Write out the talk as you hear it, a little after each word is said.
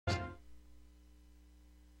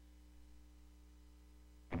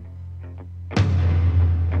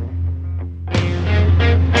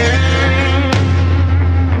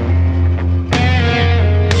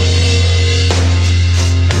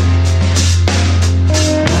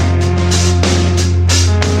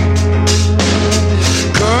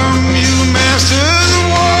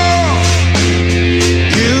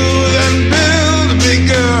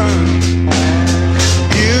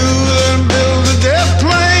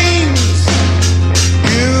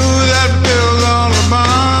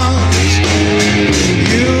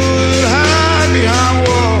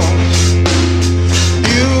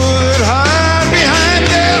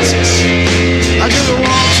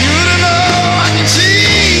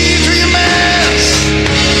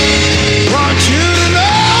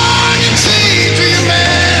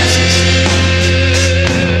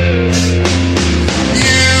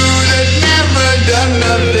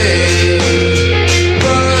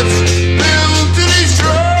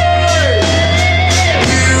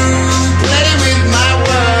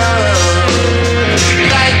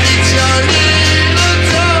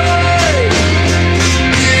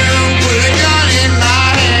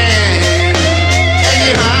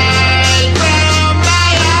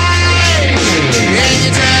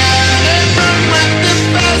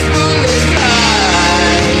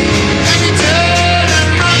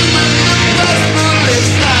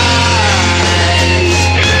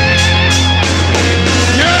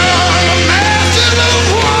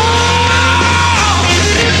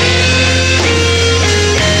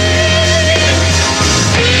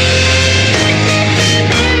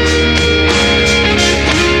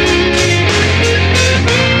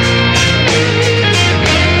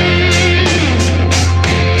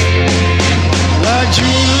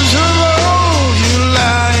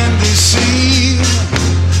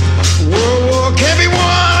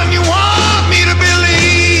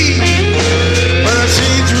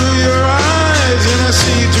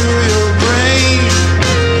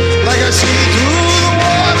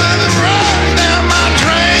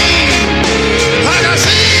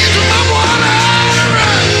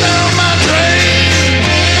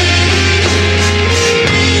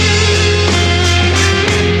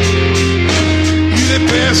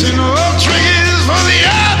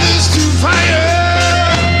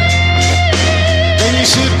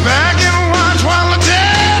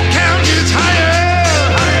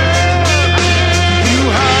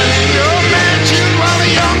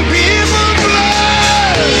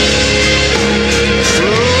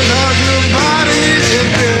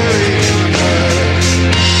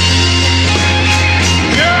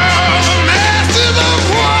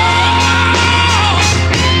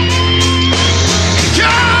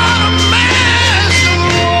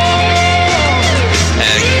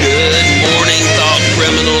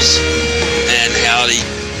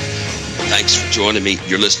Thanks for joining me.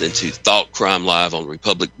 You're listening to Thought Crime Live on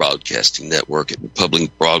Republic Broadcasting Network at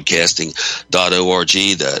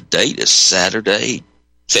republicbroadcasting.org. The date is Saturday,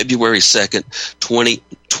 February 2nd,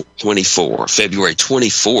 2024. February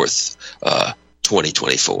 24th,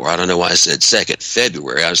 2024. I don't know why I said 2nd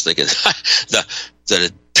February. I was thinking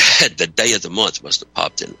the day of the month must have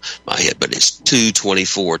popped in my head, but it's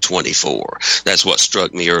 2/24/24. That's what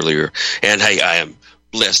struck me earlier. And hey, I am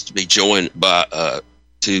blessed to be joined by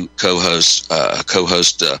two co-hosts,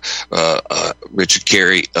 Richard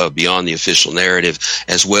Carey of Beyond the Official Narrative,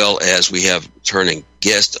 as well as we have returning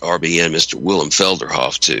guest RBN, Mr. Willem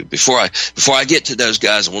Felderhoff, too. Before I get to those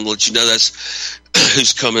guys, I want to let you know that's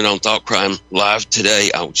who's coming on Thought Crime Live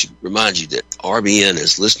today. I want to remind you that RBN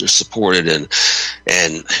is listener supported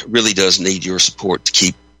and really does need your support to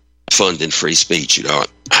keep funding free speech. You know,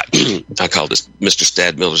 I call this Mr.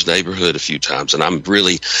 Stadmiller's neighborhood a few times, and I'm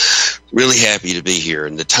really, really happy to be here.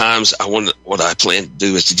 And the times what I plan to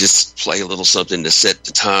do is to just play a little something to set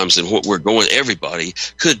the times and what everybody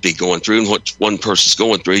could be going through and what one person's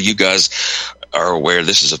going through. You guys are aware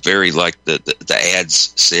this is a very, like the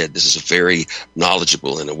ads said, this is a very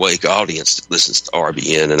knowledgeable and awake audience that listens to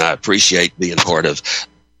RBN, and I appreciate being part of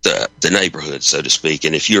the neighborhood, so to speak.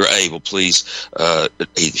 And if you're able, please,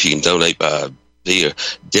 if you can donate via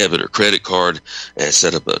debit or credit card and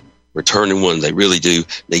set up a returning one. They really do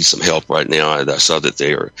need some help right now. I saw that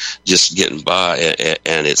they are just getting by,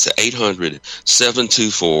 and it's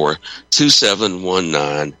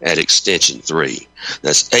 800-724-2719 at extension 3.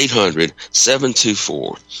 That's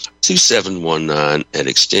 800-724-2719 at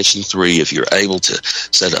extension 3. If you're able to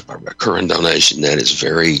set up a recurring donation, that is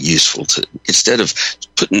very useful to, instead of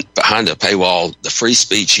putting behind a paywall the free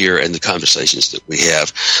speech here and the conversations that we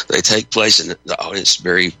have, they take place in the audience.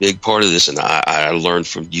 Very big part of this, and I learned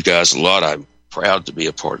from you guys a lot. I'm proud to be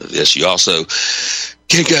a part of this. You also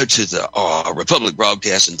can go to the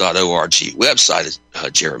republicbroadcasting.org website,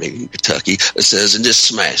 Jeremy, Kentucky. It says, and just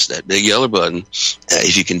smash that big yellow button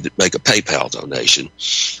if you can make a PayPal donation,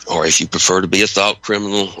 or if you prefer to be a thought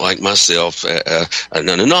criminal like myself, an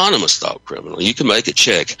anonymous thought criminal, you can make a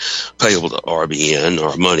check payable to RBN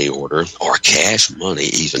or a money order or cash money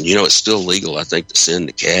even. You know, it's still legal, I think, to send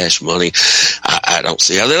the cash money. I don't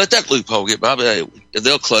see how they let that loophole get by, but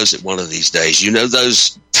they'll close it one of these days. You know,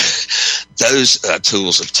 those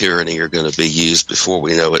tools of tyranny are going to be used before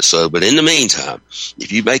we know it. So, but in the meantime,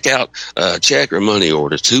 if you make out a check or money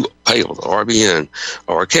order to payable to RBN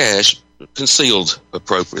or cash, concealed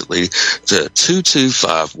appropriately, to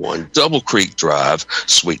 2251 Double Creek Drive,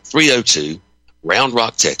 Suite 302, Round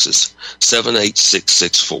Rock, Texas,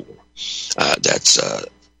 78664. That's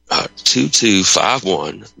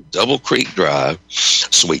 2251 Double Creek Drive,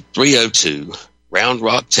 Suite 302, Round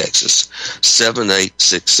Rock, Texas,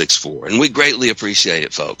 78664. And we greatly appreciate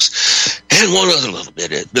it, folks. And one other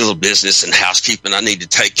little business and housekeeping I need to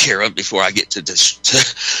take care of before I get to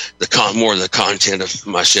more of the content of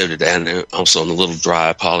my show today. And also I'm a little dry. I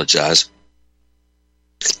apologize.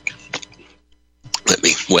 Let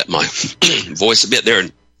me wet my voice a bit there,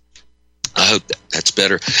 and I hope that's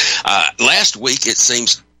better. Last week, it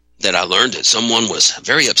seems that I learned that someone was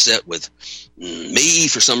very upset with me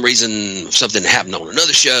for some reason. Something happened on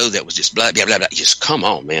another show that was just blah, blah, blah, blah. Just come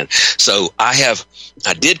on, man. So I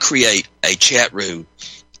did create a chat room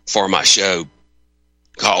for my show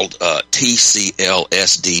called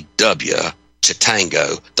TCLSDW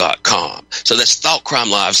Chitango.com. So that's Thought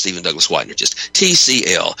Crime Live, Stephen Douglas Whitener, just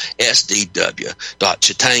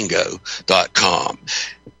TCLSDW.Chitango.com.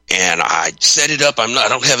 And I set it up. I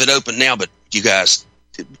don't have it open now, but you guys,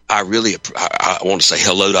 I want to say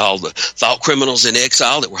hello to all the thought criminals in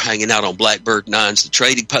exile that were hanging out on Blackbird 9's The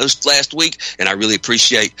Trading Post last week. And I really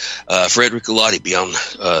appreciate Frederick Galati beyond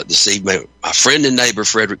this evening. My friend and neighbor,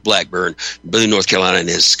 Frederick Blackburn, Boone, North Carolina, and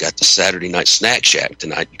has got the Saturday Night Snack Shack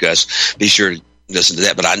tonight. You guys be sure to listen to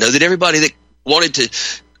that. But I know that everybody that wanted to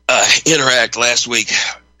interact last week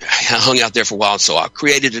hung out there for a while, so I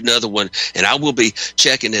created another one, and I will be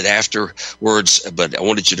checking it afterwards, but I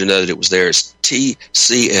wanted you to know that it was there. It's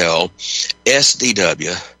TCLSDW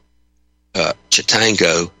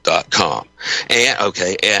Chitango.com.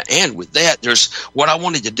 And with that, there's what I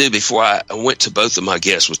wanted to do before I went to both of my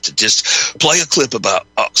guests was to just play a clip about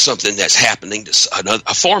something that's happening to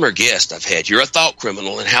a former guest I've had. You're a thought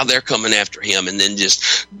criminal, and how they're coming after him, and then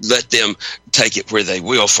just let them take it where they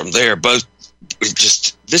will from there.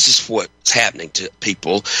 This is what's happening to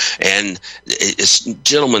people, and it's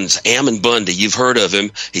gentleman's Ammon Bundy. You've heard of him.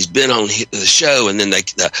 He's been on the show, and then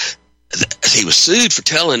he was sued for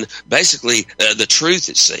telling basically the truth,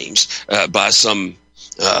 it seems, by some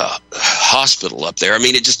hospital up there. I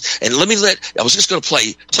mean, I was just going to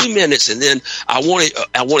play 2 minutes, and then I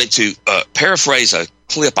wanted to paraphrase a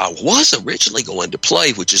clip I was originally going to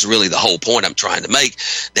play, which is really the whole point I'm trying to make,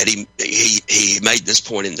 that he made this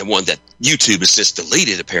point in the one that YouTube has since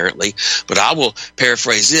deleted apparently, but I will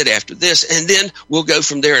paraphrase it after this, and then we'll go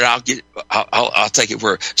from there, and I'll take it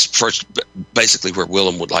where first, basically where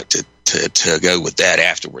Willem would like to go with that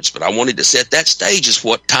afterwards. But I wanted to set that stage as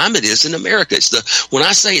what time it is in America. When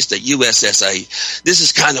I say it's the USSA, this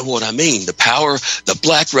is kind of what I mean. The power, the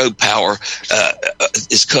black robe power,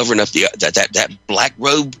 is covering up that black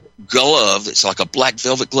robe glove. It's like a black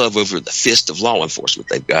velvet glove over the fist of law enforcement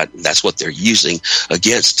they've got, and that's what they're using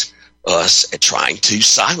against us, at trying to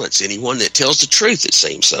silence anyone that tells the truth, it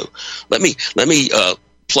seems. So let me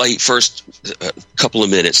play first a couple of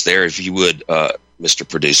minutes there, if you would, Mr.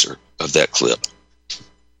 Producer, of that clip.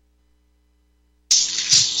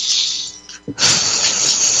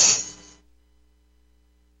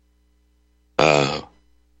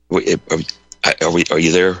 Are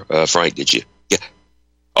you there, Frank? Did you? Yeah.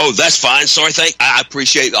 Oh, that's fine. Sorry. I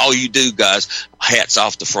appreciate all you do, guys. Hats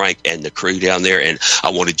off to Frank and the crew down there. And I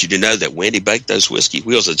wanted you to know that Wendy baked those whiskey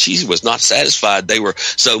wheels, and she was not satisfied. They were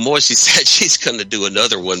so moist. She said she's going to do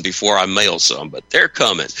another one before I mail some, but they're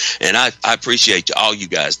coming. And I appreciate all you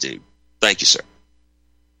guys do. Thank you, sir.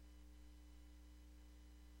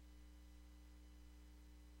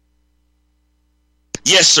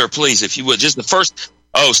 Yes, sir. Please, if you would, just the first.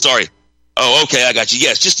 Oh, sorry. Oh, okay. I got you.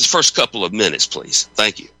 Yes, just the first couple of minutes, please.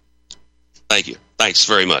 Thank you. Thank you. Thanks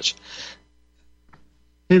very much.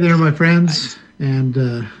 Hey there, my friends and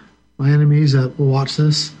my enemies that will watch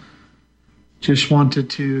this. Just wanted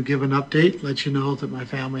to give an update, let you know that my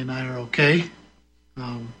family and I are okay.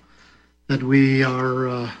 That we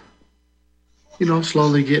are,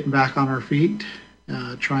 slowly getting back on our feet,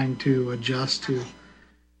 trying to adjust to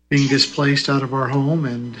being displaced out of our home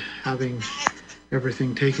and having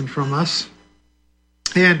everything taken from us.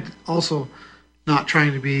 And also not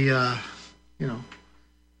trying to be,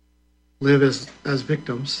 live as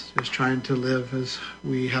victims, just trying to live as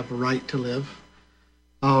we have a right to live.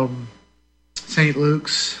 St.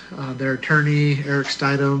 Luke's, their attorney, Eric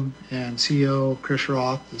Stidham, and CEO Chris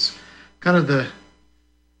Roth is kind of the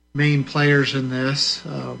main players in this.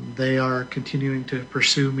 They are continuing to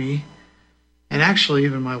pursue me, and actually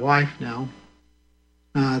even my wife now.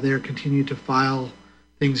 They're continuing to file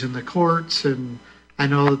things in the courts, and I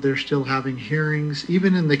know that they're still having hearings.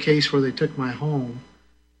 Even in the case where they took my home,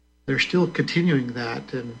 they're still continuing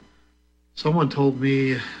that. And someone told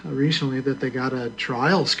me recently that they got a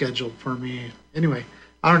trial scheduled for me. Anyway,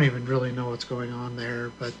 I don't even really know what's going on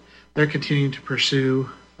there, but they're continuing to pursue.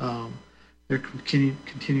 They're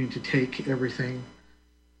continuing to take everything.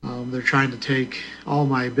 They're trying to take all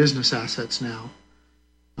my business assets now.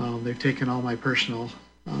 They've taken all my personal,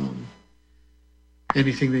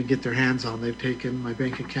 anything they get their hands on. They've taken my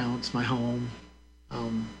bank accounts, my home,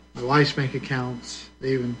 my wife's bank accounts.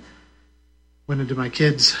 They even went into my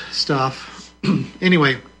kids' stuff.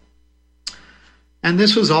 Anyway, and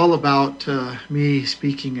this was all about me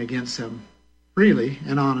speaking against them freely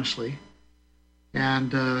and honestly.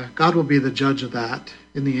 And God will be the judge of that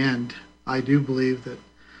in the end. I do believe that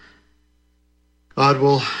God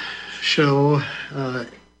will show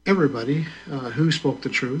everybody who spoke the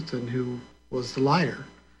truth and who was the liar.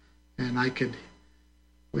 And I could,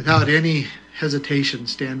 without any hesitation,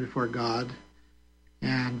 stand before God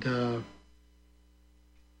and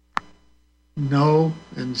know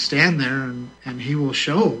and stand there, and He will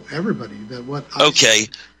show everybody that what I okay.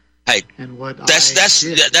 Hey, and what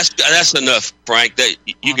that's enough, Frank. That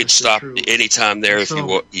you can stop anytime there if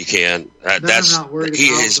you can. That's I'm not worried he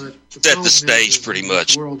about, has but set the stage pretty much. In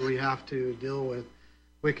this world, we have to deal with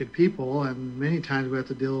wicked people, and many times we have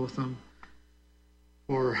to deal with them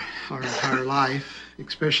for our entire life,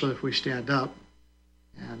 especially if we stand up.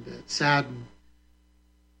 And it's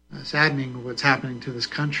saddening what's happening to this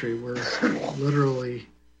country. We're literally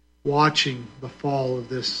watching the fall of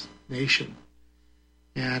this nation.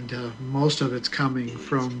 And most of it's coming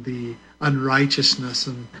from the unrighteousness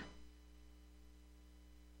and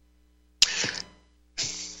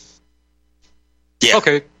yeah.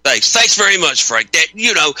 Okay. Thanks very much, Frank. That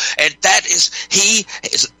and that is he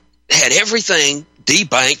had everything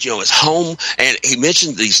debanked. His home, and he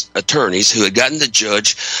mentioned these attorneys who had gotten the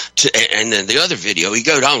judge to. And then the other video, he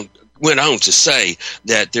went on to say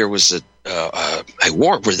that there was a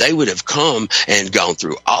warrant where they would have come and gone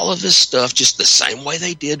through all of this stuff just the same way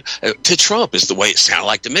they did to Trump, is the way it sounded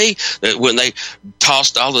like to me, that when they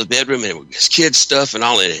tossed all the bedroom and his kids' stuff and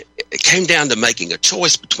all, it came down to making a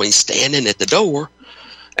choice between standing at the door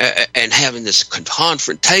and having this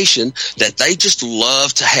confrontation that they just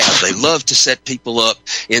love to have. They love to set people up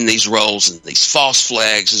in these roles and these false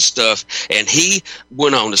flags and stuff. And he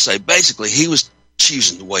went on to say, basically, he was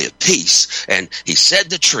choosing the way of peace, and he said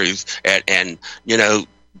the truth, and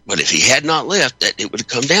but if he had not left, that it would have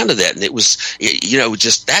come down to that. And it was,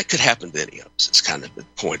 just that could happen to any of us. It's kind of the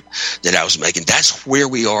point that I was making. That's where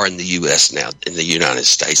we are in the U.S. now, in the United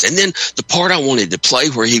States. And then the part I wanted to play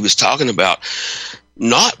where he was talking about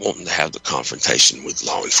not wanting to have the confrontation with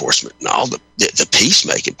law enforcement and all the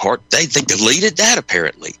peacemaking part, they deleted that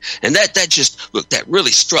apparently. And that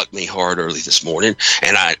really struck me hard early this morning.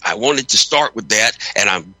 And I wanted to start with that. And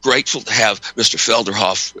I'm grateful to have Mr.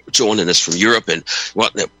 Felderhoff joining us from Europe. And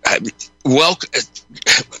welcome.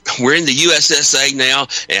 We're in the USSA now,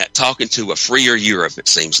 and talking to a freer Europe, it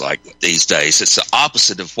seems like these days. It's the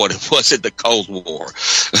opposite of what it was in the Cold War.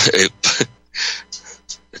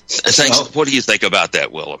 Thanks. What do you think about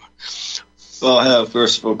that, Willem? Well,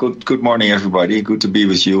 first of all, good morning, everybody. Good to be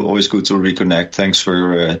with you. Always good to reconnect. Thanks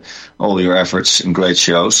for all your efforts and great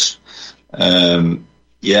shows. This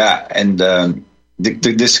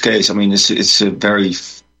case, I mean, it's a very,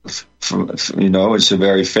 it's a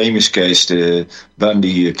very famous case, the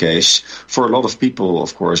Bundy case, for a lot of people,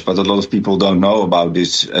 of course, but a lot of people don't know about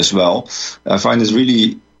this as well. I find it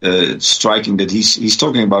really striking that he's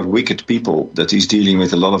talking about wicked people, that he's dealing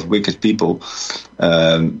with a lot of wicked people,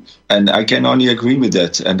 and I can only agree with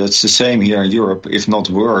that. And that's the same here in Europe, if not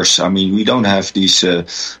worse. I mean, we don't have these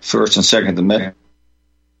First and Second Amendment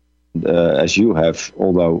as you have,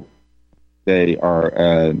 although they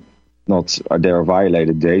are they are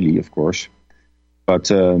violated daily, of course. But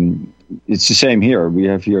it's the same here. We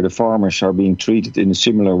have here the farmers are being treated in a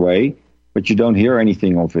similar way. But you don't hear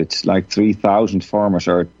anything of it. Like 3,000 farmers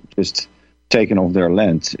are just taken off their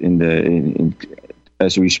land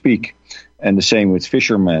as we speak. And the same with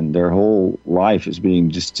fishermen. Their whole life is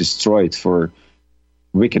being just destroyed for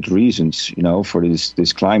wicked reasons, for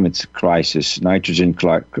this climate crisis, nitrogen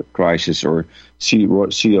crisis, or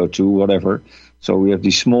CO2, whatever. So we have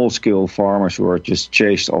these small-scale farmers who are just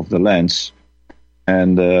chased off the lands.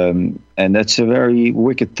 And that's a very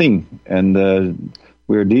wicked thing. And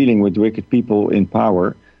we're dealing with wicked people in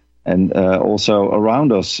power and also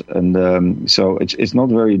around us. And so it's not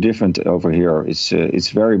very different over here. It's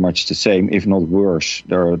very much the same, if not worse.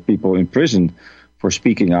 There are people in prison for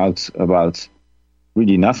speaking out about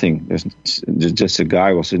really nothing. There's just a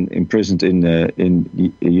guy was imprisoned in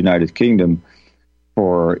the United Kingdom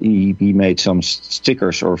for he made some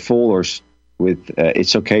stickers or folders with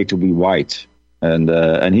 "It's okay to be white,"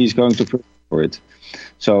 and he's going to prison for it.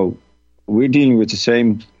 So we're dealing with the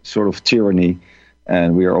same sort of tyranny,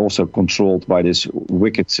 and we are also controlled by this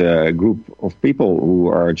wicked group of people who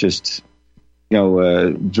are just,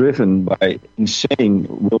 driven by insane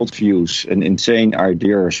worldviews and insane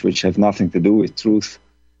ideas which have nothing to do with truth.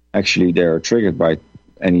 Actually, they are triggered by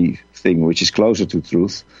anything which is closer to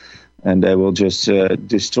truth, and they will just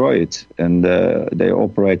destroy it. And they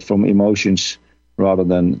operate from emotions rather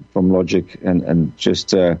than from logic and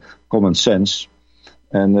just common sense.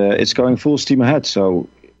 And it's going full steam ahead. So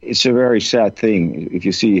it's a very sad thing if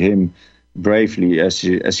you see him bravely, as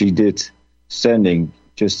he did, standing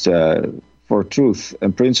just for truth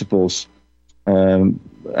and principles, and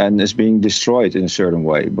is being destroyed in a certain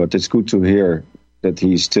way. But it's good to hear that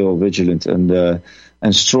he's still vigilant and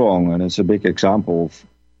strong, and it's a big example of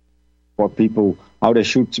how they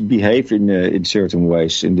should behave in certain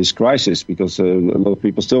ways in this crisis, because a lot of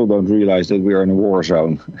people still don't realize that we are in a war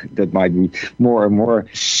zone. That might be more and more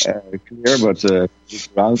clear, but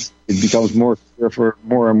around it becomes more clear for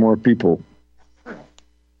more and more people.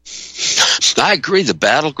 I agree. The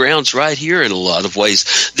battleground's right here in a lot of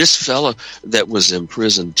ways. This fellow that was in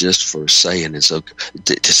prison just for saying it's okay.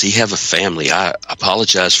 Does he have a family? I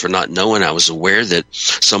apologize for not knowing. I was aware that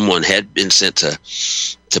someone had been sent to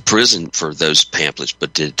prison for those pamphlets,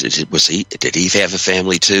 but did he have a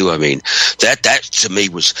family too? I mean, that to me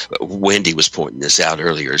was, Wendy was pointing this out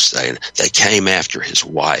earlier, saying they came after his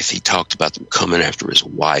wife. He talked about them coming after his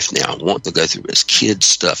wife now and wanting to go through his kids'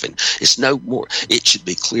 stuff, and it's no more. It should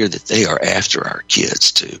be clear that they are after our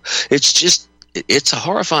kids too. It's a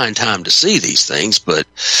horrifying time to see these things, but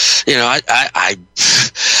I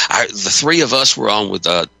the three of us were on with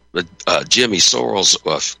Jimmy Sorrells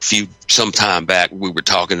some time back. We were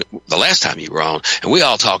talking the last time you were on, and we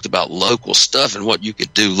all talked about local stuff and what you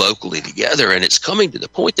could do locally together. And it's coming to the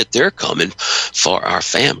point that they're coming for our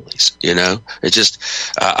families. It just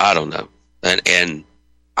I don't know, and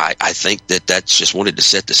I think that's just wanted to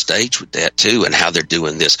set the stage with that too, and how they're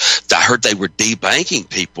doing this. I heard they were debanking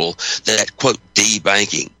people that, quote,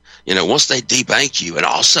 debanking. once they debank you, and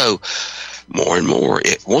also more and more,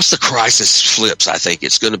 once the crisis flips, I think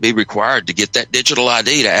it's going to be required to get that digital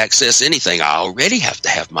ID to access anything. I already have to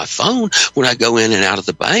have my phone when I go in and out of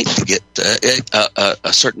the bank to get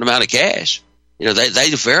a certain amount of cash. They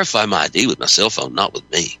verify my ID with my cell phone, not with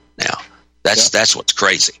me now. That's what's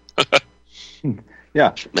crazy.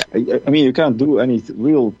 Yeah. I mean, you can't do any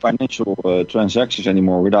real financial transactions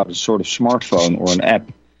anymore without a sort of smartphone or an app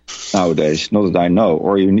nowadays, not that I know.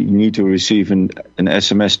 Or you need to receive an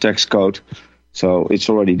SMS text code. So it's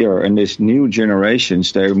already there. And these new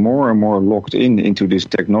generations, they're more and more locked into this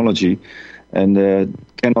technology and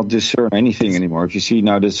cannot discern anything anymore. If you see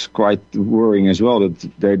now, that's quite worrying as well,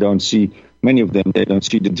 that they don't see, many of them, they don't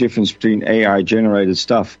see the difference between AI-generated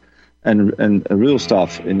stuff and real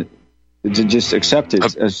stuff. And to just accept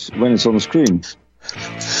it as when it's on the screen.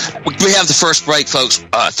 We have the first break, folks.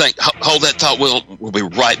 Hold that thought. We'll be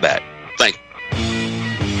right back. Thank you.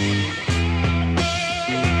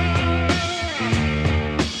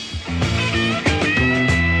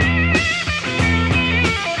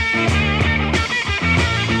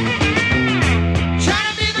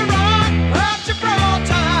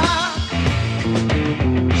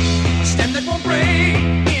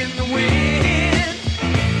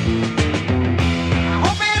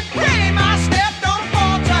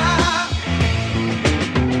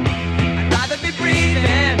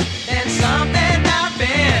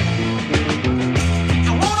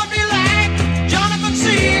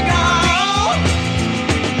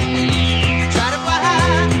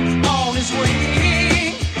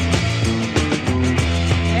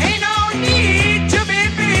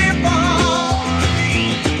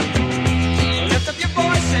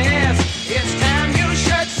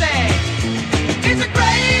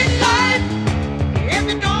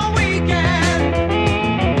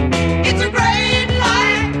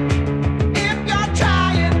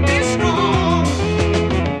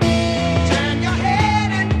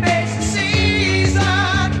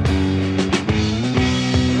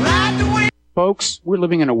 Folks, we're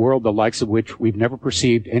living in a world the likes of which we've never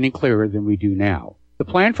perceived any clearer than we do now. The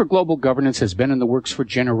plan for global governance has been in the works for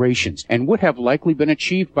generations and would have likely been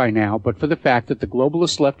achieved by now but for the fact that the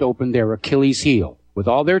globalists left open their Achilles heel. With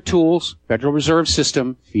all their tools, Federal Reserve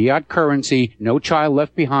System, fiat currency, no child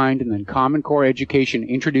left behind, and then Common Core education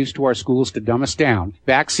introduced to our schools to dumb us down,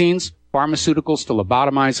 vaccines, pharmaceuticals to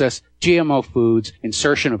lobotomize us, GMO foods,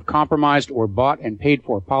 insertion of compromised or bought and paid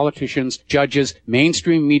for politicians, judges,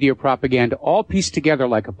 mainstream media propaganda, all pieced together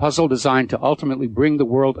like a puzzle designed to ultimately bring the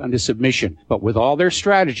world under submission. But with all their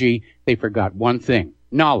strategy, they forgot one thing: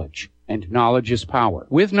 knowledge. And knowledge is power.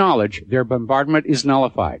 With knowledge, their bombardment is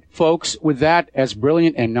nullified. Folks, with that, as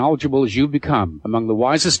brilliant and knowledgeable as you've become, among the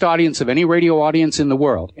wisest audience of any radio audience in the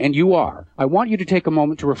world, and you are, I want you to take a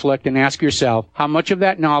moment to reflect and ask yourself, how much of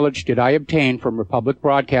that knowledge did I obtain from Republic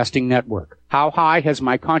Broadcasting Network? How high has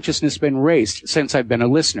my consciousness been raised since I've been a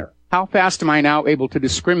listener? How fast am I now able to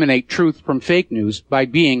discriminate truth from fake news by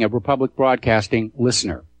being a Republic Broadcasting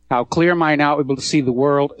listener? How clear am I now able to see the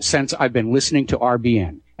world since I've been listening to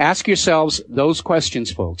RBN? Ask yourselves those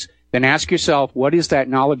questions, folks. Then ask yourself, what is that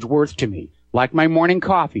knowledge worth to me? Like my morning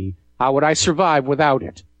coffee, how would I survive without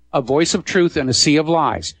it? A voice of truth in a sea of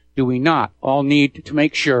lies. Do we not all need to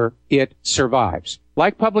make sure it survives?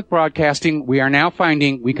 Like public broadcasting, we are now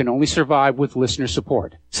finding we can only survive with listener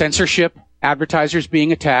support. Censorship, advertisers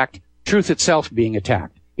being attacked, truth itself being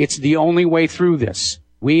attacked. It's the only way through this.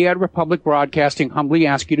 We at Republic Broadcasting humbly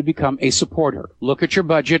ask you to become a supporter. Look at your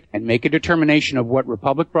budget and make a determination of what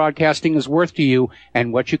Republic Broadcasting is worth to you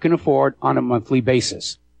and what you can afford on a monthly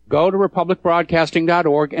basis. Go to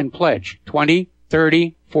republicbroadcasting.org and pledge $20,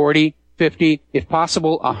 $30, $40, $50, if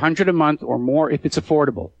possible, $100 a month or more if it's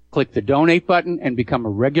affordable. Click the donate button and become a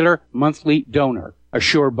regular monthly donor.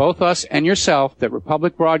 Assure both us and yourself that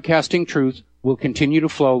Republic Broadcasting truth will continue to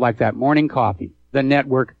flow like that morning coffee. The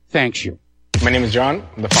network thanks you. My name is John.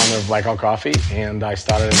 I'm the founder of Blackout Coffee, and I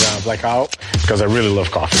started Blackout because I really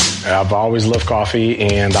love coffee. I've always loved coffee,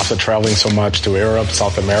 and after traveling so much to Europe,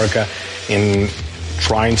 South America, and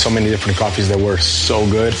trying so many different coffees that were so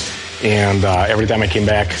good, and every time I came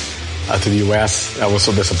back to the U.S., I was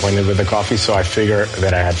so disappointed with the coffee, so I figured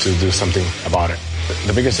that I had to do something about it.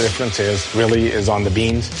 The biggest difference is on the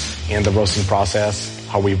beans and the roasting process,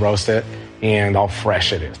 how we roast it, and how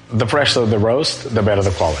fresh it is. The fresher the roast, the better the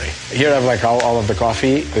quality. Here I have all of the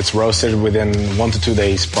coffee. It's roasted within 1 to 2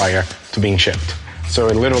 days prior to being shipped. So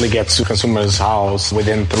it literally gets to consumer's house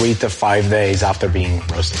within 3 to 5 days after being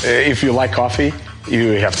roasted. If you like coffee,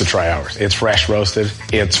 you have to try ours. It's fresh roasted.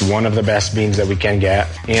 It's one of the best beans that we can get,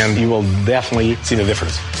 and you will definitely see the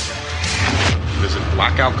difference. Visit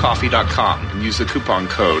blackoutcoffee.com and use the coupon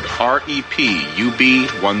code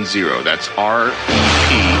REPUB10. That's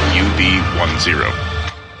REPUB10.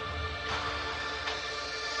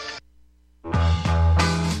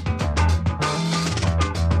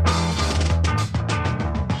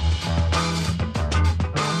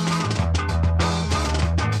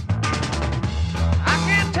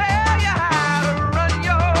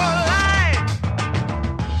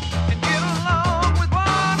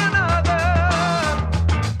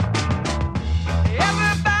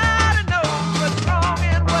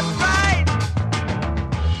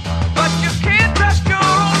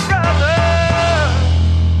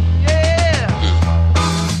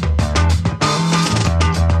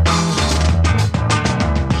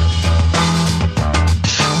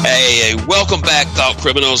 Welcome back, Thought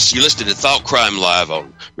Criminals. You're listening to Thought Crime Live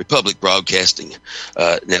on Republic Broadcasting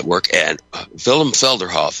Network, and Willem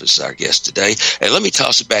Felderhoff is our guest today. And let me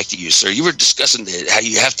toss it back to you, sir. You were discussing how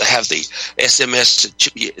you have to have the SMS,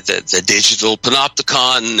 the digital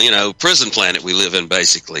panopticon, prison planet we live in,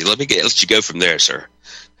 basically. Let you go from there, sir.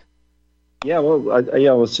 Yeah, well,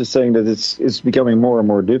 I was just saying that it's becoming more and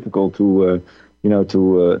more difficult to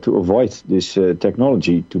avoid this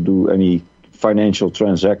technology, to do any financial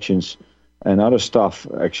transactions and other stuff.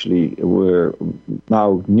 Actually, where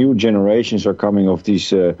now new generations are coming of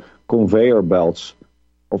these conveyor belts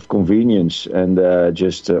of convenience and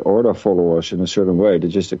just order followers in a certain way. They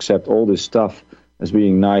just accept all this stuff as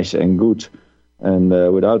being nice and good, and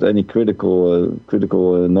without any critical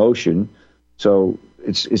notion. So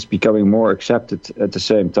it's becoming more accepted at the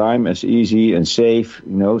same time as easy and safe.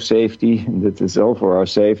 Safety. That is all for our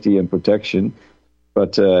safety and protection.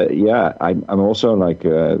 But I'm also like,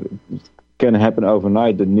 can happen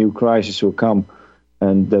overnight. The new crisis will come,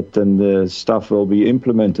 and that then the stuff will be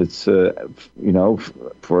implemented.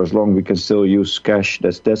 For as long we can still use cash,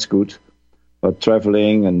 that's good. But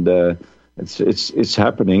traveling and it's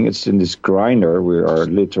happening. It's in this grinder we are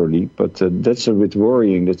literally. But that's a bit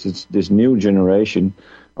worrying. That it's this new generation.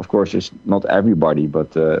 Of course, it's not everybody,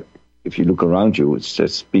 but if you look around you, it's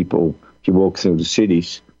just people. If you walk through the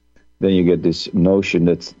cities, then you get this notion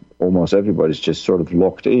that almost everybody's just sort of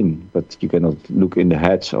locked in, but you cannot look in the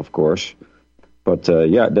heads, of course. But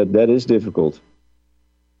that is difficult.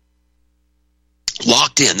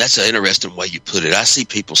 Locked in. That's an interesting way you put it. I see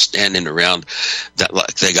people standing around that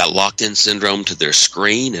like they got locked in syndrome to their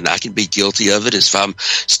screen, and I can be guilty of it if I'm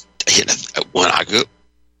when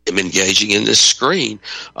I'm engaging in this screen.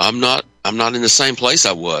 I'm not in the same place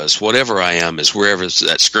I was. Whatever I am is wherever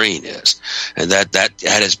that screen is, and that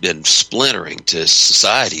has been splintering to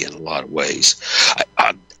society in a lot of ways.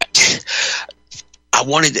 I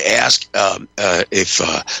wanted to ask if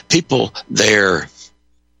people there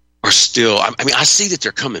are still. I mean, I see that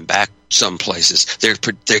they're coming back. Some places they're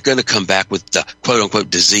going to come back with the quote unquote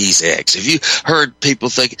disease X. Have you heard people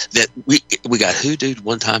think that we got hoodooed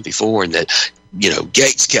one time before, and that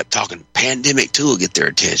Gates kept talking pandemic 2 will get their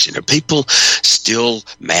attention? Are people still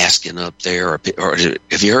masking up there, or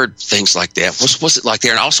have you heard things like that? What's it like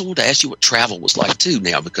there? And I also want to ask you what travel was like too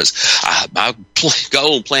now, because my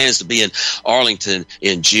goal and plan is to be in Arlington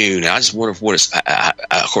in June. And I just wonder what it's.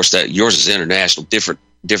 Of course, that yours is international, different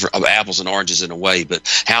apples and oranges in a way, but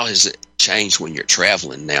how has it changed when you're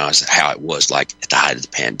traveling now as how it was like at the height of the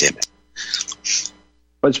pandemic?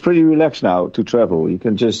 Well, it's pretty relaxed now to travel. You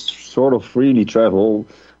can just sort of freely travel.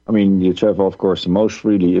 I mean, you travel, of course, the most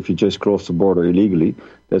freely if you just cross the border illegally.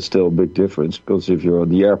 That's still a big difference, because if you're at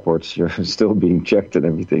the airports, you're still being checked and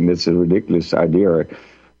everything. That's a ridiculous idea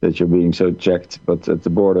that you're being so checked, but at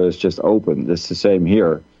the border is just open. That's the same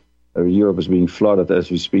here. Europe is being flooded as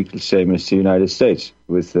we speak, the same as the United States,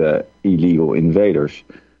 with illegal invaders.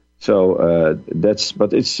 So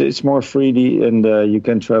but it's more freely, and you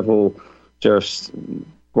can travel just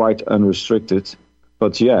quite unrestricted.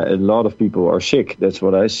 But yeah, a lot of people are sick. That's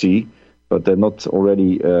what I see. But they're not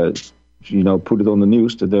already, put it on the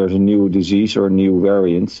news that there's a new disease or a new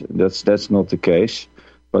variant. That's not the case.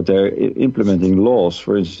 But they're implementing laws,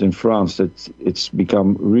 for instance, in France, that it's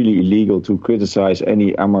become really illegal to criticize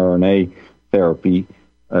any mRNA therapy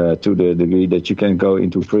to the degree that you can go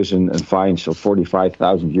into prison and fines of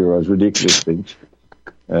 45,000 euros, ridiculous things.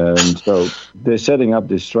 So they're setting up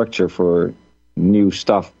this structure for new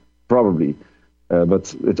stuff, probably.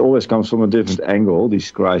 But it always comes from a different angle, these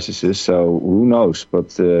crises, so who knows?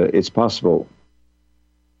 But it's possible.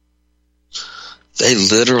 They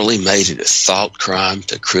literally made it a thought crime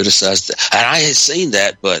to criticize that. And I had seen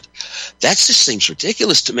that, but that just seems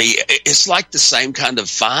ridiculous to me. It's like the same kind of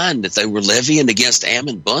fine that they were levying against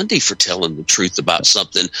Ammon Bundy for telling the truth about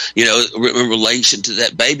something, in relation to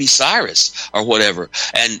that baby Cyrus or whatever.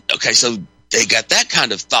 And, okay, so they got that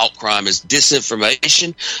kind of thought crime as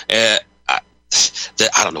disinformation. I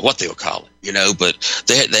don't know what they'll call it, but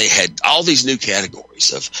they had all these new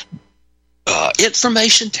categories of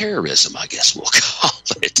information terrorism, I guess we'll call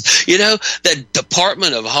it. The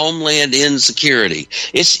Department of Homeland Insecurity.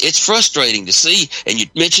 It's frustrating to see. And you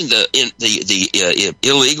mentioned the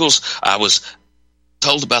illegals. I was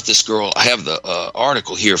told about this girl. I have the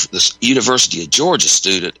article here for this University of Georgia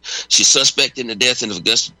student. She's suspected in the death of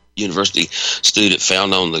Augusta University student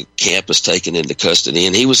found on the campus, taken into custody,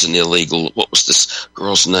 and he was an illegal. What was this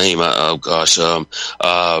girl's name? Arrested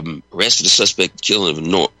a suspect killing of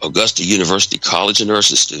an Augusta University College of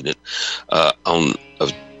Nurses student on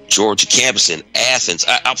a Georgia campus in Athens.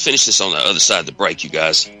 I'll finish this on the other side of the break, you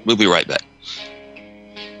guys. We'll be right back.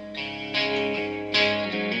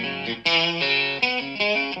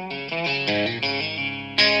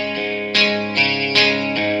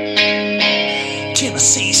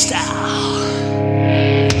 Tennessee style.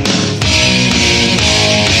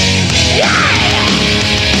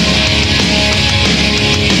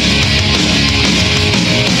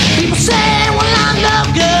 People say, well, I'm no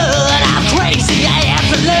good, I'm crazy,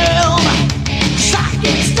 absolute. 'Cause I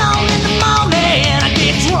get stoned in the morning, I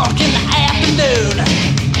get drunk in the afternoon.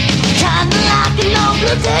 Kinda like an old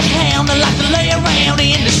blue-dead hound that like to lay around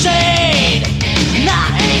in the shade. And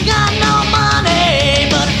I ain't got no money,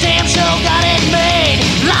 but a damn sure got it made.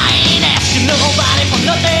 I ain't asking nobody for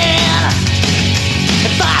nothing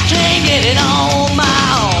if I can't get it on my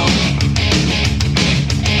own.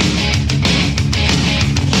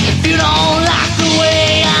 If you don't like the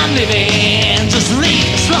way I'm living, just leave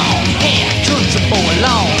this long-haired country boy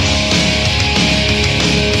alone.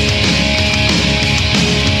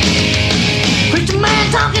 Preacher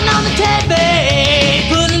man talking on the TV,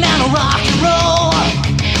 putting down a rock and roll.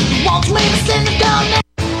 He wants me to send the donation.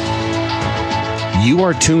 You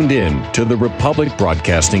are tuned in to the Republic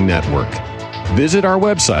Broadcasting Network. Visit our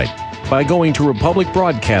website by going to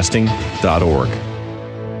republicbroadcasting.org.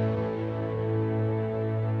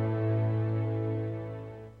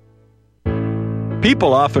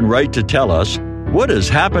 People often write to tell us what has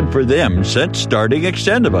happened for them since starting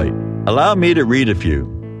Extendivite. Allow me to read a few.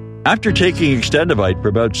 After taking Extendivite for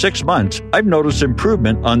about 6 months, I've noticed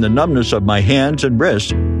improvement on the numbness of my hands and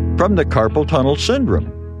wrists from the carpal tunnel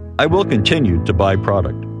syndrome. I will continue to buy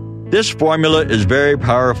product. This formula is very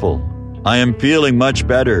powerful. I am feeling much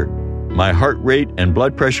better. My heart rate and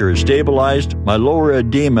blood pressure is stabilized, my lower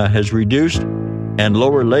edema has reduced, and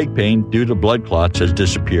lower leg pain due to blood clots has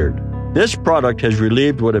disappeared. This product has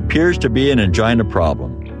relieved what appears to be an angina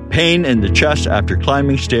problem, pain in the chest after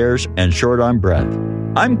climbing stairs, and short on breath.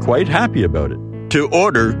 I'm quite happy about it. To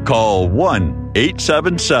order, call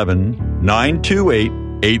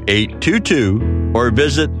 1-877-928-8822 or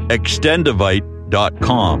visit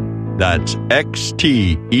extendivite.com. That's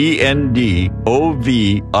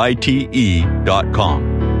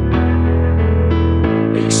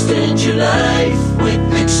XTENDOVITE.com. Extend your life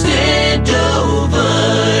with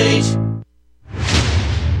Extendovite.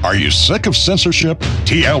 Are you sick of censorship?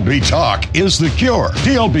 TLB Talk is the cure.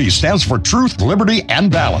 TLB stands for Truth, Liberty, and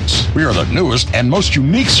Balance. We are the newest and most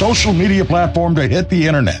unique social media platform to hit the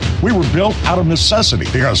internet. We were built out of necessity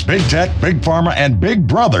because Big Tech, Big Pharma, and Big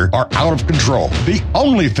Brother are out of control. The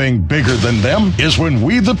only thing bigger than them is when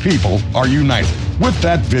we the people are united. With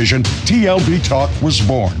that vision, TLB Talk was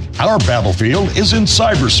born. Our battlefield is in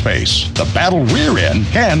cyberspace. The battle we're in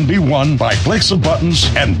can be won by clicks of buttons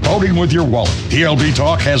and voting with your wallet. TLB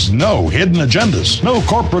Talk has no hidden agendas, no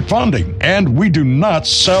corporate funding, and we do not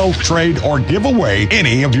sell, trade, or give away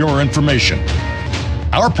any of your information.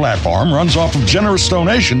 Our platform runs off of generous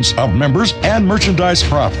donations of members and merchandise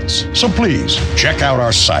profits. So please, check out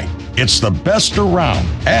our site. It's the best around.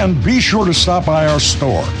 And be sure to stop by our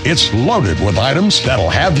store. It's loaded with items that'll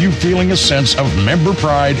have you feeling a sense of member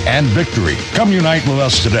pride and victory. Come unite with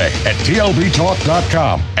us today at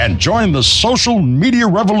tlbtalk.com and join the social media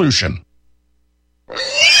revolution.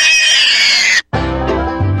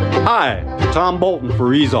 Hi, Tom Bolton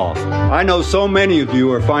for EaseOff. I know so many of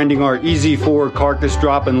you are finding our Easy 4 carcass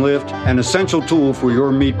drop and lift an essential tool for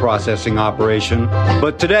your meat processing operation.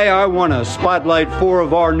 But today I want to spotlight 4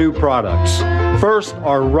 of our new products. First,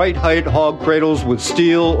 our right height hog cradles with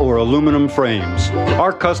steel or aluminum frames.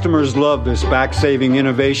 Our customers love this back-saving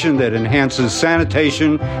innovation that enhances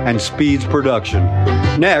sanitation and speeds production.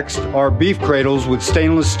 Next, our beef cradles with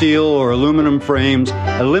stainless steel or aluminum frames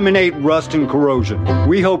eliminate rust and corrosion.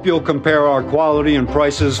 We hope you'll compare our quality and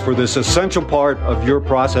prices for this essential part of your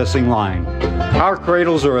processing line. Our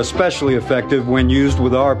cradles are especially effective when used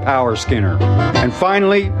with our power skinner. And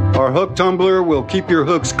finally, our hook tumbler will keep your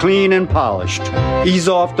hooks clean and polished.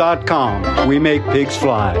 EaseOff.com. We make pigs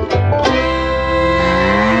fly.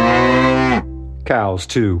 Cows,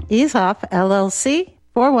 too. Ease Off, LLC,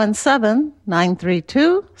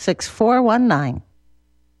 417-932-6419.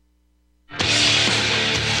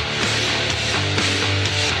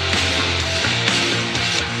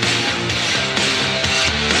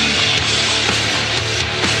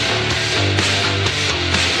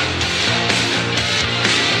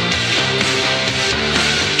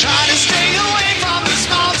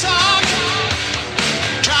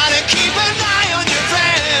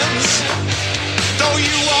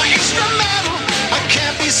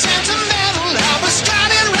 Sentimental, I was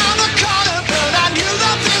standing round the corner, but I knew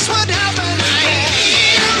that this would happen. My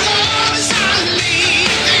heroes are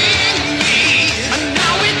leaving me, and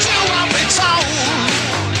now we do what we're told.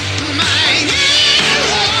 My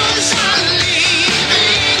heroes are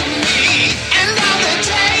leaving me, end of the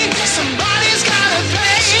day, somebody's gotta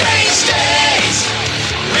pay. Strange days,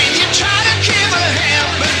 when you try to give a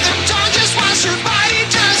hand, but the door just wants your body,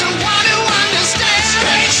 doesn't want to understand.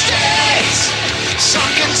 Strange days.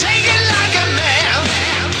 Some can take it like a man.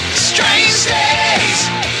 Strange days,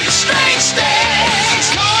 strange days.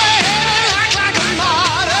 Go ahead and act like a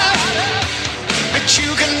martyr, but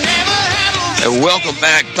you can never have a... And welcome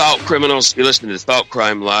back, Thought Criminals. You're listening to Thought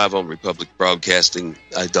Crime Live on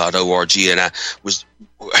republicbroadcasting.org, and I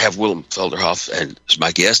have Willem Felderhoff and as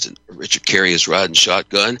my guest, and Richard Carey is riding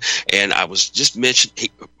shotgun. And I was just mentioning,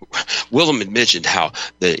 Willem had mentioned how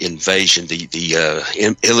the invasion, the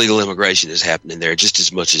illegal immigration is happening there just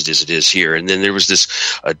as much as it is here. And then there was this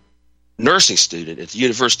nursing student at the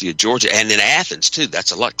University of Georgia, and in Athens too.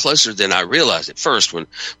 That's a lot closer than I realized at first when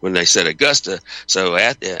they said Augusta. So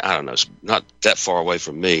I don't know, it's not that far away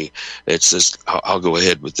from me. It's just, I'll go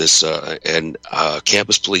ahead with this. And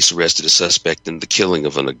campus police arrested a suspect in the killing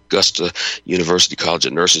of an Augusta University College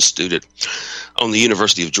of Nursing student on the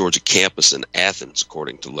University of Georgia campus in Athens,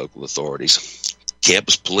 according to local authorities.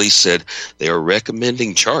 Campus police said they are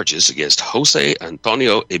recommending charges against Jose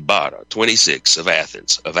Antonio Ibarra, 26, of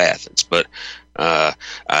Athens. But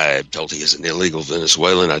I'm told he is an illegal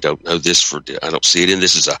Venezuelan. I don't know this I don't see it in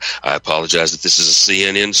this. I apologize that this is a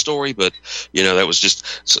CNN story, but that was just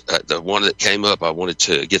the one that came up. I wanted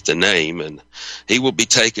to get the name, and he will be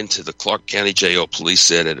taken to the Clark County Jail, police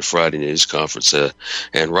said at a Friday news conference.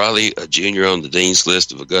 And Riley, a junior on the dean's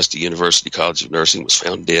list of Augusta University College of Nursing, was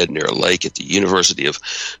found dead near a lake at the University of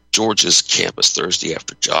Georgia's campus Thursday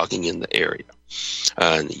after jogging in the area.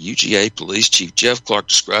 And the UGA Police Chief Jeff Clark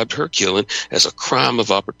described her killing as a crime of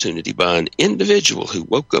opportunity by an individual who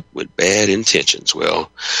woke up with bad intentions. Well,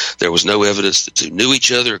 there was no evidence the two knew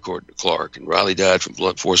each other, according to Clark, and Riley died from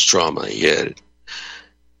blunt force trauma, he added.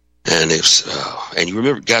 And it was, and you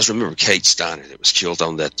remember Kate Steiner that was killed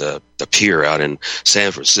on that the pier out in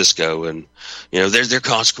San Francisco, and there are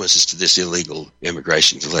consequences to this illegal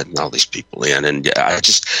immigration to letting all these people in. And I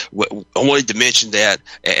wanted to mention that,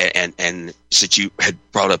 and since you had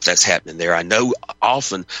brought up that's happening there, I know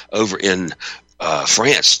often over in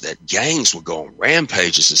France that gangs will go on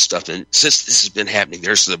rampages and stuff. And since this has been happening,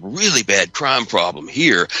 there's a really bad crime problem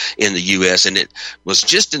here in the U.S. And it was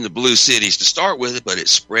just in the blue cities to start with, but it's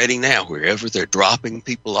spreading now wherever they're dropping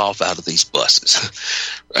people off out of these buses.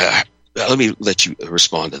 Let me let you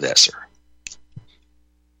respond to that, sir.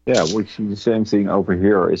 Yeah, we see the same thing over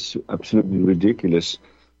here. It's absolutely ridiculous.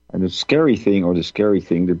 And the scary thing,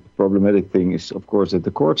 the problematic thing is, of course, that the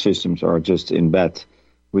court systems are just in bed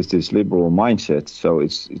with this liberal mindset. So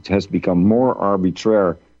it has become more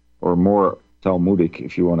arbitrary or more Talmudic,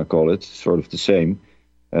 if you want to call it, sort of the same,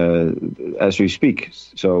 as we speak.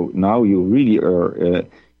 So now you really are,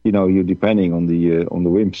 you're depending on the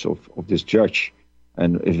whims of this judge.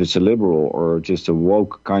 And if it's a liberal or just a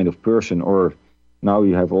woke kind of person, or now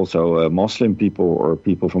you have also Muslim people or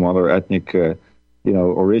people from other ethnic,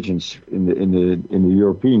 origins in the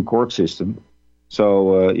European court system.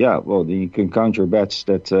 So, you can count your bets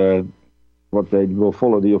that what they will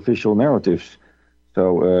follow the official narratives.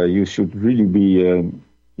 So you should really be,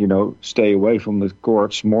 stay away from the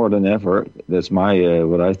courts more than ever. That's my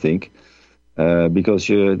what I think, because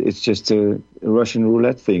it's just a Russian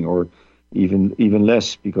roulette thing, or even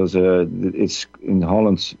less, because it's in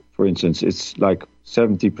Holland, for instance, it's like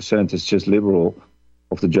 70% is just liberal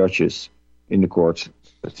of the judges in the court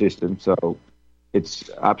system. So it's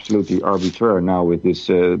absolutely arbitrary now with this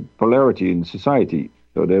polarity in society.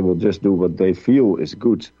 So they will just do what they feel is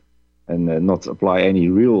good and not apply any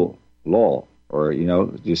real law or,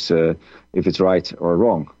 just if it's right or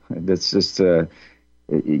wrong. That's just,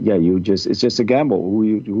 it's just a gamble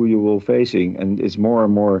who you will facing. And it's more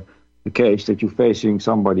and more the case that you're facing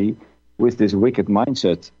somebody with this wicked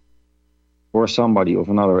mindset. for somebody of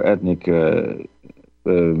another ethnic,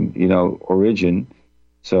 origin.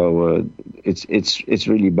 So it's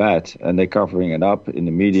really bad, and they're covering it up in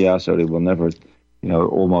the media, so they will never,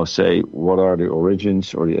 almost say what are the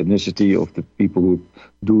origins or the ethnicity of the people who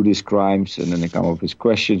do these crimes, and then they come up with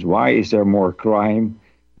questions: why is there more crime?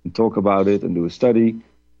 And talk about it and do a study.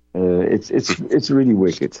 It's really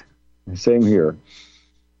wicked. Same here.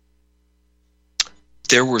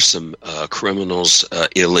 There were some criminals,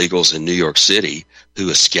 illegals in New York City who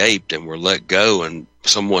escaped and were let go, and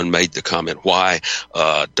someone made the comment, why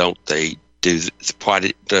don't they do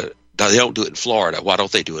they don't do it in Florida? Why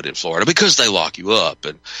don't they do it in Florida? Because they lock you up.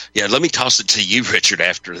 And yeah, let me toss it to you, Richard,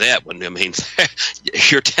 after that one. I mean,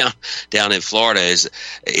 you're down in Florida.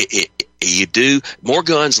 You do more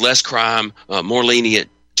guns, less crime, more lenient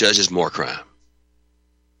judges, more crime.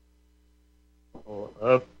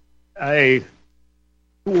 I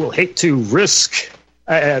will hate to risk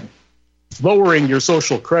lowering your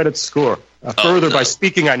social credit score further by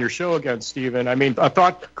speaking on your show again, Stephen. I mean, I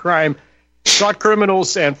thought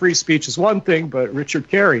criminals and free speech is one thing, but Richard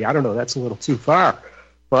Carey, I don't know, that's a little too far.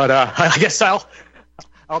 But I guess I'll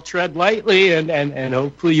tread lightly, and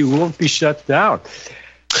hopefully you won't be shut down.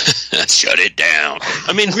 Shut it down.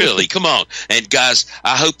 I mean, really, come on. And guys,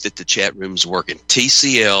 I hope that the chat room's working.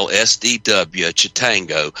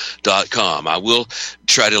 TCLSDW@chatango.com. I will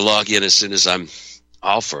try to log in as soon as I'm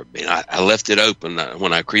off. I left it open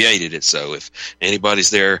when I created it. So if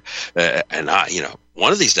anybody's there, and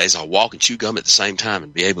one of these days I'll walk and chew gum at the same time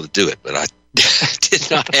and be able to do it. But I did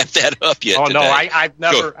not have that up yet. Oh, today. no, I've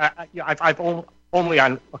never. I've only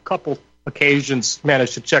on a couple occasions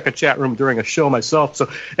managed to check a chat room during a show myself, so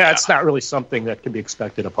it's not really something that can be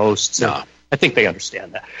expected of hosts. No. I think they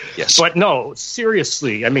understand that. Yes. But no,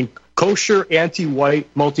 seriously, I mean, kosher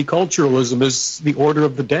anti-white multiculturalism is the order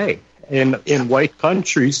of the day in white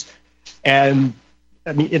countries. And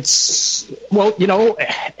I mean, it's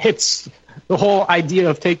the whole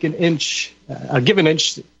idea of take an inch, give an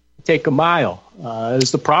inch, take a mile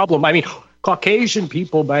is the problem. I mean, Caucasian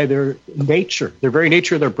people, by their very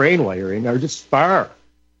nature of their brain wiring, are just far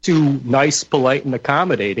too nice, polite, and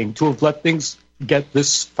accommodating to have let things get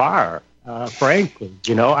this far, frankly.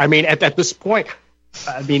 I mean, at this point,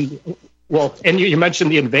 I mean, well, and you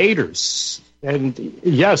mentioned the invaders. And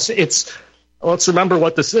yes, let's remember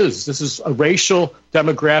what this is. This is a racial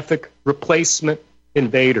demographic replacement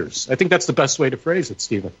invaders. I think that's the best way to phrase it,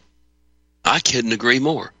 Stephen. I couldn't agree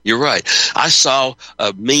more. You're right. I saw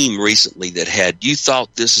a meme recently that had, you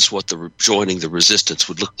thought this is what joining the resistance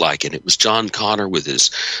would look like. And it was John Connor with his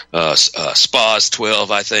SPAS 12,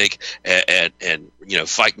 I think, and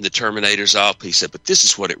fighting the Terminators off. He said, but this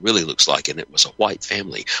is what it really looks like. And it was a white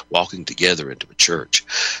family walking together into a church.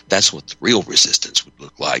 That's what the real resistance would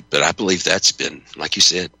look like. But I believe that's been, like you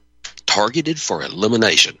said, targeted for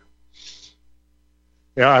elimination.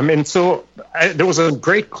 Yeah, I mean, there was a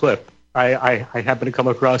great clip I happened to come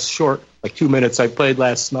across short, like 2 minutes I played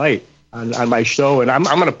last night on my show, and I'm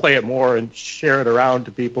going to play it more and share it around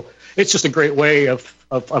to people. It's just a great way of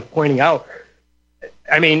pointing out,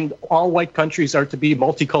 I mean, all white countries are to be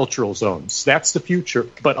multicultural zones. That's the future.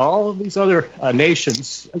 But all of these other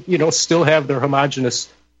nations, still have their homogenous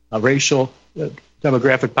racial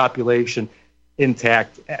demographic population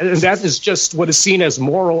intact. And that is just what is seen as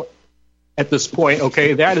moral at this point.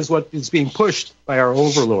 Okay, that is what is being pushed by our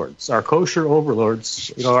overlords, our kosher overlords,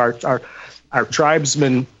 our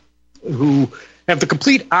tribesmen who have the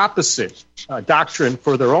complete opposite doctrine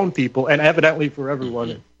for their own people and evidently for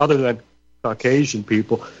everyone other than Caucasian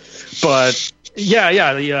people. But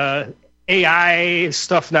the AI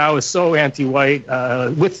stuff now is so anti-white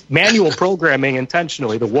with manual programming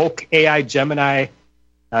intentionally. The woke AI Gemini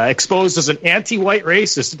exposed as an anti-white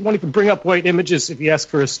racist. It won't even bring up white images if you ask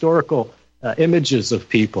for historical images of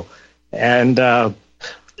people. And but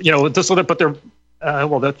they're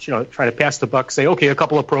trying to pass the buck, say, okay, a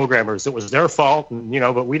couple of programmers, it was their fault, and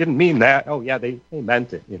but we didn't mean that. Oh yeah, they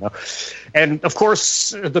meant it. And of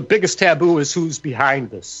course the biggest taboo is who's behind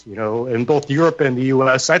this. In both Europe and the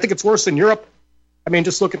US. I think it's worse in Europe. I mean,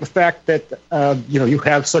 just look at the fact that you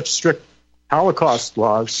have such strict Holocaust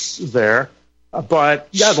laws there. But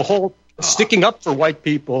yeah, the whole sticking up for white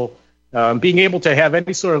people, being able to have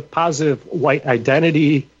any sort of positive white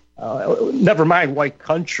identity, never mind white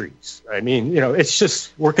countries. I mean, it's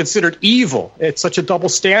just, we're considered evil. It's such a double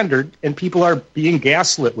standard, and people are being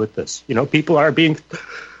gaslit with this. People are being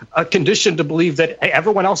conditioned to believe that hey,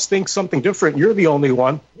 everyone else thinks something different. You're the only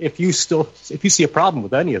one. If you see a problem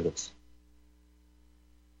with any of this.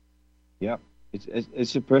 Yeah,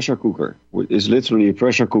 it's a pressure cooker. It's literally a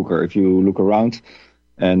pressure cooker. If you look around,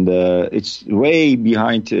 And it's way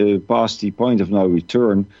behind past the point of no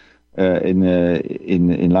return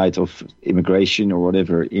in light of immigration or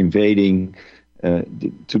whatever invading.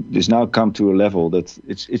 It's now come to a level that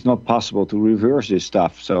it's not possible to reverse this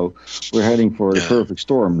stuff. So we're heading for the perfect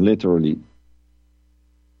storm, literally.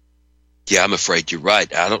 Yeah, I'm afraid you're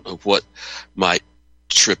right. I don't know what might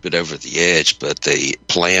trip it over the edge, but the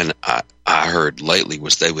plan I heard lately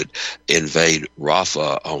was they would invade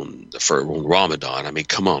Rafah on Ramadan. I mean,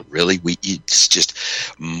 come on, really? It's just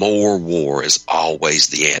more war is always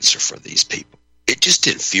the answer for these people. It just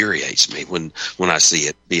infuriates me when I see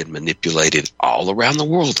it being manipulated all around the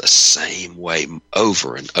world the same way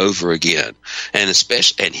over and over again. And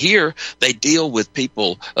here they deal with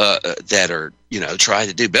people that are, trying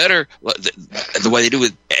to do better the way they do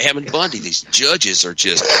with Hammond Bundy. These judges are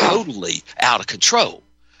just totally out of control.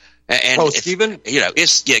 And Stephen,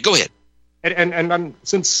 go ahead. And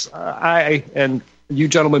since I and you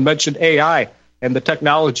gentlemen mentioned AI and the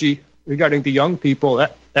technology regarding the young people,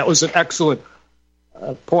 that was an excellent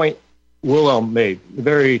point Willem made.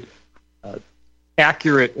 Very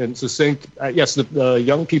accurate and succinct. Yes, the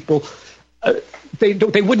young people they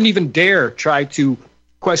wouldn't even dare try to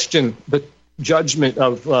question the judgment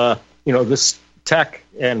of this tech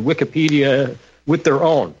and Wikipedia with their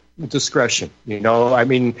own discretion. I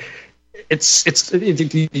mean, it's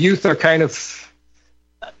the youth are kind of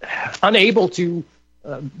unable to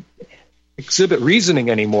exhibit reasoning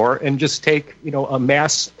anymore and just take a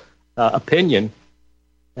mass opinion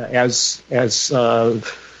as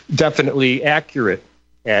definitely accurate.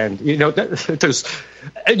 And you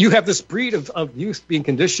have this breed of youth being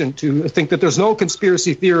conditioned to think that there's no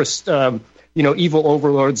conspiracy theorist evil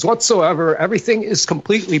overlords whatsoever. Everything is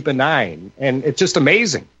completely benign, and it's just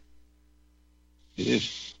amazing. It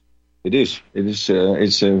is. It's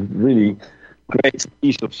a really great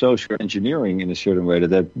piece of social engineering in a certain way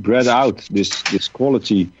that bred out this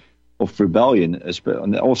quality of rebellion,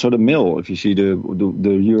 and also the mill. If you see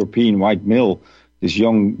the European white mill, these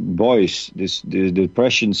young boys, the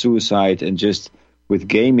depression, suicide, and just with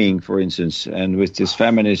gaming, for instance, and with this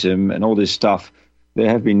feminism and all this stuff, they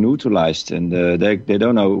have been neutralized, and they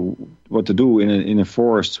don't know what to do in a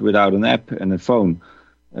forest without an app and a phone.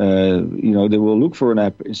 They will look for an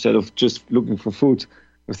app instead of just looking for food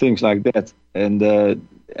or things like that. And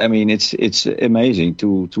I mean, it's amazing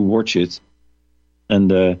to watch it.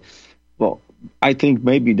 And I think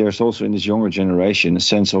maybe there's also in this younger generation a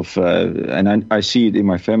sense of, and I see it in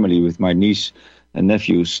my family with my niece and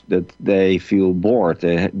nephews, that they feel bored.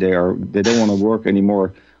 They don't want to work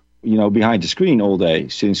anymore, behind the screen all day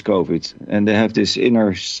since COVID, and they have this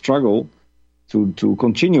inner struggle to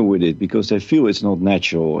continue with it because they feel it's not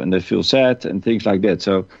natural and they feel sad and things like that.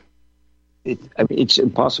 So it's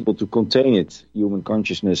impossible to contain it, human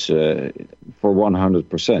consciousness, for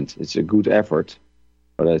 100%. It's a good effort,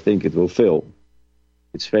 but I think it will fail.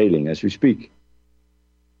 It's failing as we speak.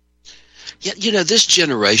 Yeah, this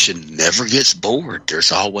generation never gets bored.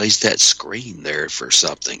 There's always that screen there for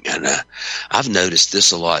something. And I've noticed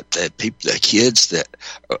this a lot, that the kids that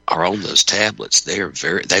are on those tablets, they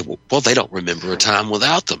don't remember a time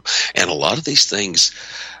without them. And a lot of these things,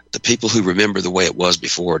 the people who remember the way it was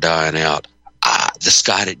before are dying out. The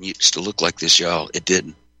sky didn't used to look like this, y'all. It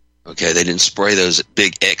didn't. Okay, they didn't spray those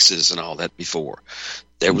big X's and all that before.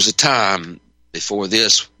 There was a time before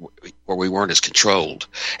this where we weren't as controlled,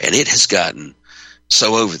 and it has gotten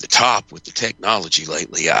so over the top with the technology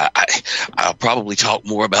lately. I'll probably talk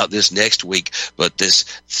more about this next week, but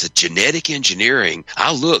the genetic engineering,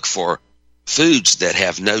 I look for foods that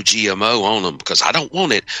have no GMO on them because I don't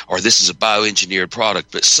want it, or this is a bioengineered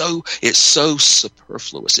product, but it's so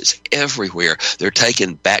superfluous. It's everywhere. They're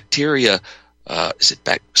taking bacteria,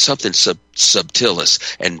 something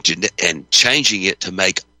subtilis, and changing it to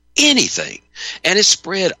make anything, and it's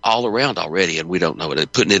spread all around already, and we don't know it. They're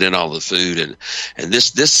putting it in all the food, and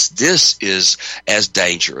this is as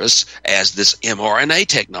dangerous as this mRNA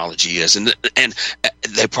technology is, and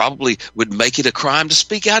they probably would make it a crime to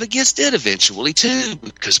speak out against it eventually too,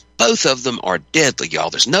 because both of them are deadly, y'all.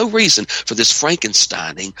 There's no reason for this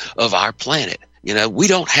Frankensteining of our planet. We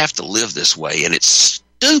don't have to live this way, and it's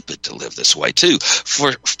stupid to live this way too.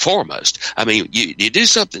 Foremost, I mean, you do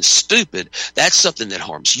something stupid, that's something that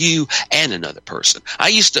harms you and another person. I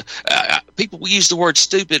used to people use the word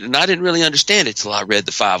stupid, and I didn't really understand it till I read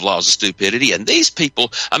the 5 Laws of Stupidity. And these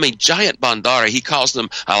people, I mean, Giant Bhandari, he calls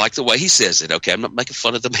them, I like the way he says it. Okay, I'm not making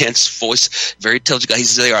fun of the man's voice, very intelligent guy. He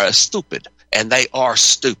says they are stupid, and they are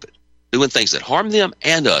stupid, doing things that harm them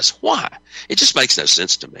and us. Why? It just makes no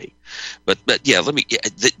sense to me. But yeah,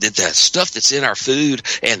 the stuff that's in our food,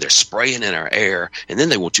 and they're spraying in our air, and then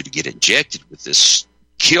they want you to get injected with this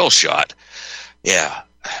kill shot. Yeah.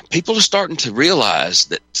 People are starting to realize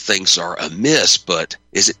that things are amiss, but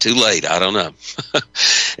is it too late? I don't know.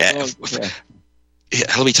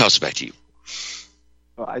 Let me toss it back to you.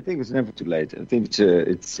 Well, I think it's never too late. I think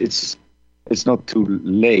it's not too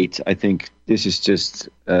late. I think this is just,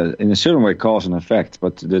 in a certain way, cause and effect.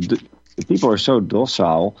 But the people are so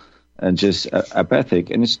docile and just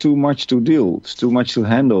apathic, and it's too much to deal. It's too much to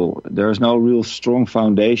handle. There is no real strong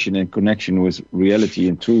foundation and connection with reality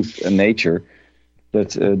and truth and nature.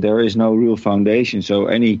 That there is no real foundation. So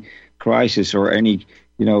any crisis or any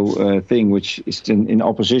thing which is in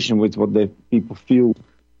opposition with what the people feel,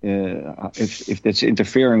 if that's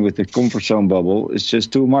interfering with the comfort zone bubble, it's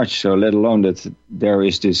just too much. So let alone that there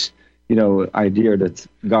is this idea that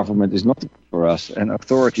government is not good for us and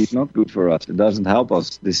authority is not good for us. It doesn't help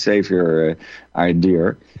us, this savior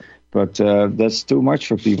idea. But that's too much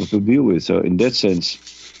for people to deal with. So in that sense,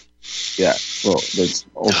 yeah, well, that's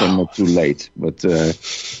also not too late, but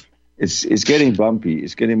it's getting bumpy.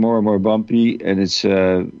 It's getting more and more bumpy, and it's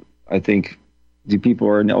I think the people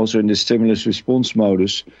are also in the stimulus response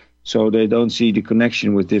modus, so they don't see the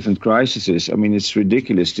connection with different crises. I mean, it's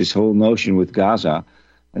ridiculous, this whole notion with Gaza.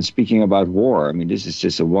 And speaking about war, I mean, this is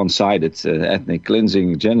just a one-sided ethnic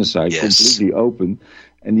cleansing genocide, completely open.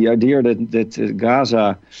 And the idea that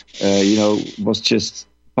Gaza, was just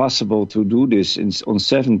possible to do this on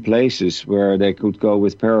 7 places where they could go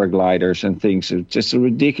with paragliders and things. It's just a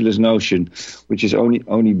ridiculous notion, which is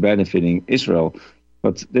only benefiting Israel.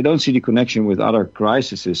 But they don't see the connection with other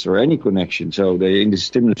crises or any connection. So they're in the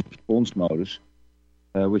stimulus response modus,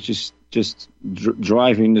 which is just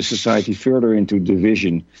driving the society further into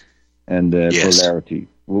division and polarity.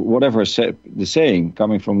 Whatever the saying,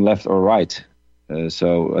 coming from left or right.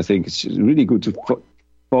 So I think it's really good to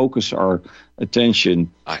focus our attention,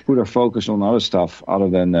 put our focus on other stuff other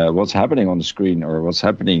than what's happening on the screen or what's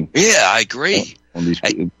happening. Yeah, I agree. On these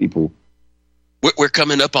people. We're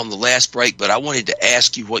coming up on the last break, but I wanted to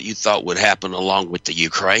ask you what you thought would happen along with the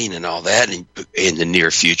Ukraine and all that in the near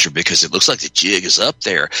future, because it looks like the jig is up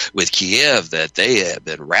there with Kiev, that they have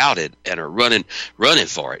been routed and are running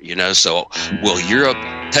for it, So will Europe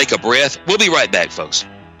take a breath? We'll be right back, folks.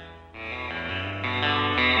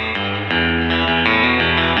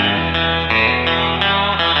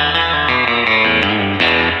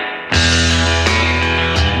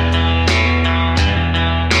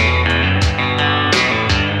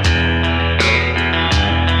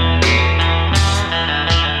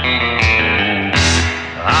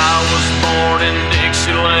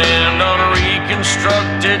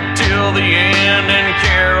 Till the end in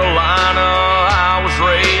Carolina, I was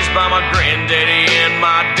raised by my granddaddy and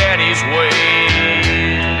my daddy's ways.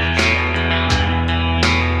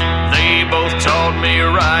 They both taught me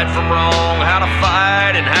right from wrong, how to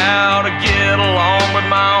fight and how to get along. But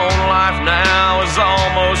my own life now is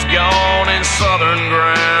almost gone. In southern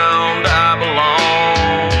ground I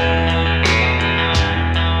belong.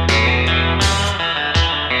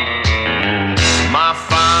 My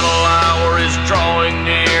final hour is drawing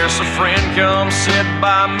near, so friend, come sit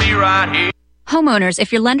by me right here. Homeowners,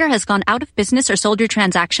 if your lender has gone out of business or sold your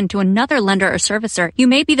transaction to another lender or servicer, you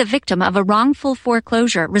may be the victim of a wrongful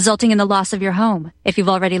foreclosure resulting in the loss of your home. If you've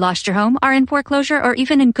already lost your home, are in foreclosure, or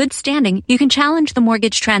even in good standing, you can challenge the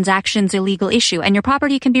mortgage transaction's illegal issue and your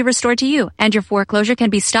property can be restored to you, and your foreclosure can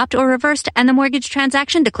be stopped or reversed and the mortgage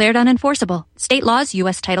transaction declared unenforceable. State laws,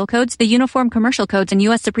 U.S. title codes, the Uniform Commercial Codes, and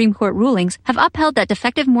U.S. Supreme Court rulings have upheld that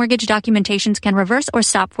defective mortgage documentations can reverse or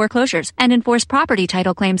stop foreclosures and enforce property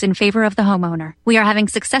title claims in favor of the homeowner. We are having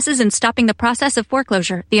successes in stopping the process of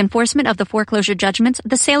foreclosure, the enforcement of the foreclosure judgments,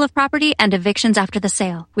 the sale of property, and evictions after the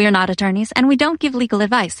sale. We are not attorneys, and we don't give legal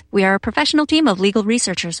advice. We are a professional team of legal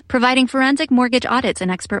researchers, providing forensic mortgage audits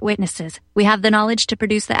and expert witnesses. We have the knowledge to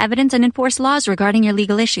produce the evidence and enforce laws regarding your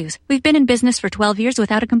legal issues. We've been in business for 12 years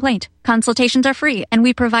without a complaint. Consultations are free, and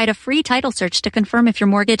we provide a free title search to confirm if your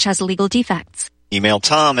mortgage has legal defects. Email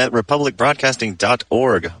Tom at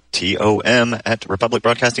republicbroadcasting.org.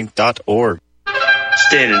 TOM@republicbroadcasting.org.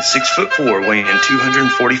 Standing 6'4", weighing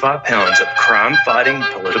 245 pounds of crime-fighting,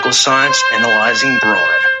 political science analyzing brawn.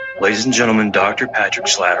 Ladies and gentlemen, Dr. Patrick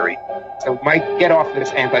Slattery. So, Mike, get off this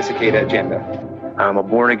anti-cicada agenda. I'm a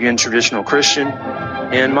born-again traditional Christian,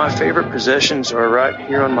 and my favorite possessions are right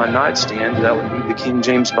here on my nightstand. That would be the King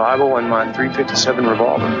James Bible and my .357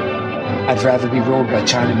 revolver. I'd rather be ruled by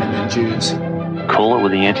Chinamen than Jews. Cool it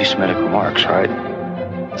with the anti-Semitic remarks, right?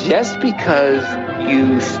 Just because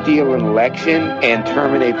you steal an election and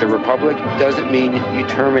terminate the republic doesn't mean you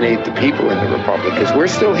terminate the people in the republic, because we're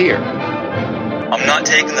still here. I'm not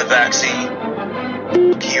taking the vaccine.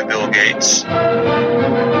 Cue Bill Gates.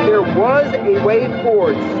 There was a way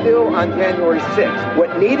forward still on January 6th.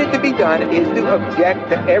 What needed to be done is to object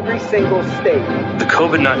to every single state. The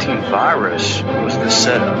COVID-19 virus was the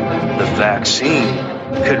setup. The vaccine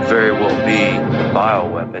could very well be the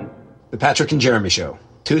bioweapon. The Patrick and Jeremy Show,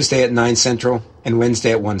 Tuesday at 9 Central and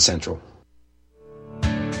Wednesday at 1 Central.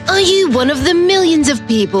 Are you one of the millions of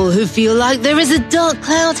people who feel like there is a dark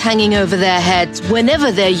cloud hanging over their heads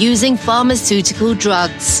whenever they're using pharmaceutical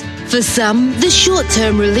drugs? For some, the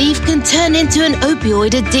short-term relief can turn into an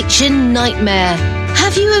opioid addiction nightmare.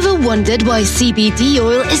 Have you ever wondered why CBD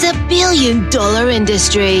oil is a billion-dollar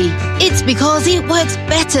industry? It's because it works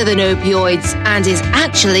better than opioids and is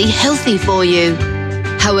actually healthy for you.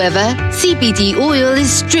 However, CBD oil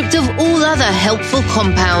is stripped of all other helpful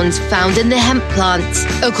compounds found in the hemp plant.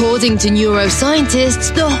 According to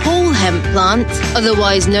neuroscientists, the whole hemp plant,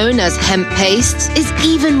 otherwise known as hemp paste, is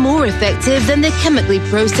even more effective than the chemically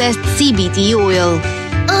processed CBD oil.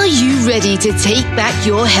 Are you ready to take back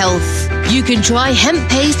your health? You can try hemp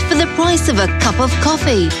paste for the price of a cup of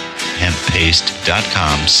coffee.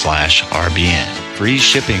 Hemppaste.com/RBN. Free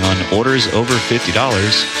shipping on orders over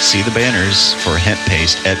 $50. See the banners for hemp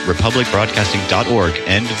paste at republicbroadcasting.org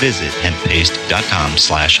and visit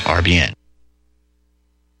hemppaste.com/RBN.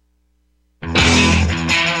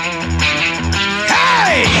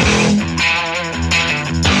 Hey!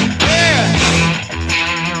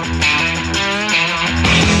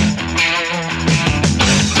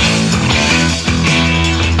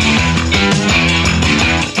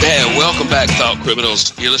 Welcome back, Thought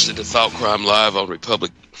Criminals. You're listening to Thought Crime Live on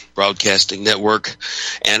Republic Broadcasting Network.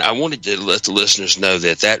 And I wanted to let the listeners know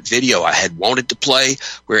that video I had wanted to play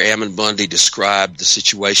where Ammon Bundy described the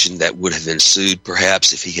situation that would have ensued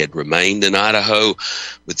perhaps if he had remained in Idaho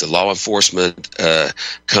with the law enforcement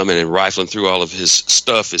coming and rifling through all of his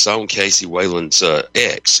stuff is on Casey Whalen's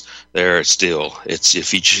X. There still. It's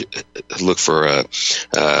if you look for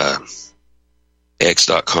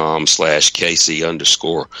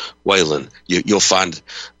x.com/Casey_Whalen. You'll find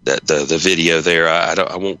that the video there.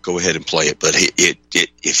 I won't go ahead and play it, but it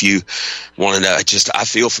if you want to know, I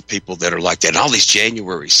feel for people that are like that. And all these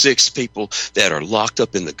January 6th people that are locked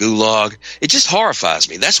up in the gulag, it just horrifies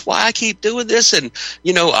me. That's why I keep doing this. And,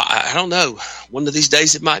 I don't know, one of these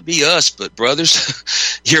days it might be us, but brothers,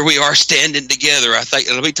 here we are standing together. I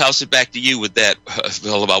think, let me toss it back to you with that,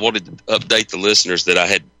 Philip. I wanted to update the listeners that I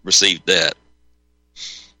had received that.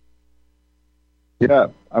 Yeah,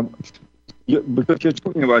 because you're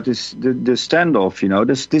talking about the standoff,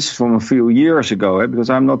 this is from a few years ago,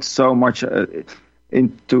 because I'm not so much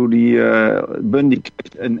into the Bundy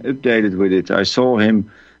case and updated with it. I saw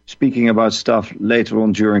him speaking about stuff later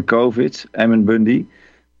on during COVID, Ammon Bundy,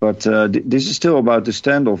 but this is still about the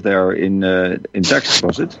standoff there in Texas,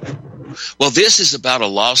 was it? Well, this is about a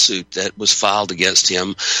lawsuit that was filed against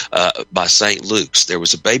him by St. Luke's. There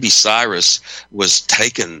was a baby Cyrus was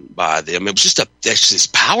taken by them. It was just there's this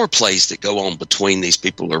power plays that go on between these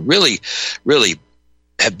people are really, really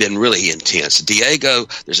have been really intense. Diego,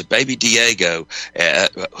 there's a baby Diego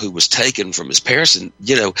who was taken from his parents, and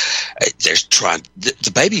the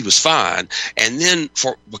baby was fine, and then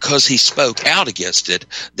because he spoke out against it,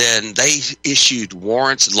 then they issued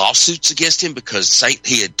warrants, lawsuits against him because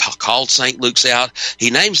he had called St. Luke's out.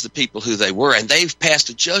 He names the people who they were, and they've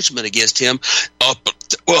passed a judgment against him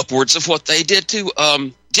upwards of what they did to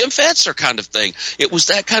Jim Fetzer kind of thing. It was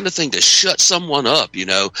that kind of thing to shut someone up,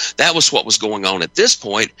 That was what was going on at this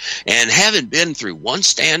point. And having been through one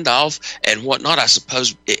standoff and whatnot, I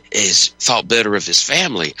suppose it is thought better of his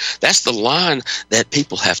family. That's the line that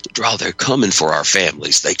people have to draw. They're coming for our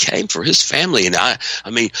families. They came for his family. And I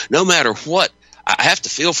mean, no matter what, I have to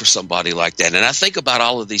feel for somebody like that. And I think about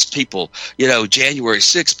all of these people, January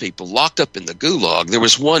 6 people locked up in the gulag. There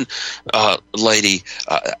was one lady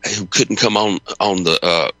who couldn't come on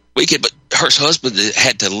the weekend, but her husband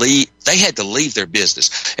had to leave. They had to leave their business.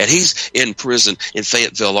 And he's in prison in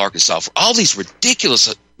Fayetteville, Arkansas for all these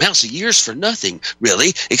ridiculous amounts of years for nothing,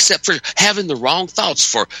 really, except for having the wrong thoughts,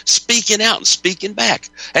 for speaking out and speaking back.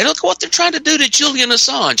 And look what they're trying to do to Julian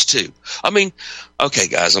Assange, too. I mean, okay,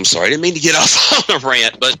 guys, I'm sorry. I didn't mean to get off on a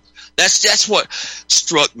rant, but that's what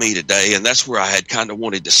struck me today, and that's where I had kind of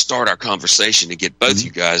wanted to start our conversation to get both you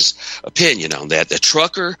guys' opinion on that. The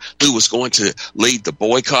trucker who was going to lead the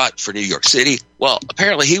boycott for New York City, well,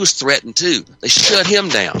 apparently he was threatened, too. They shut him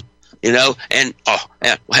down. And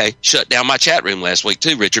hey, shut down my chat room last week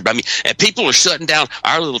too, Richard. I mean, and people are shutting down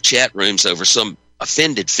our little chat rooms over some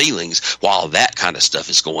offended feelings while that kind of stuff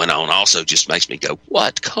is going on. Also just makes me go,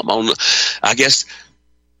 what? Come on. I guess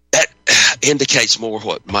that indicates more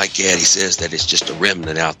what Mike Gaddy says, that it's just a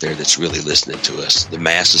remnant out there that's really listening to us. The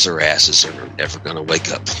masses are asses and are never going to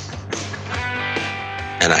wake up.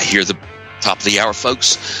 And I hear the top of the hour,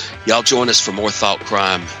 folks. Y'all join us for more Thought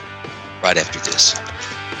Crime right after this.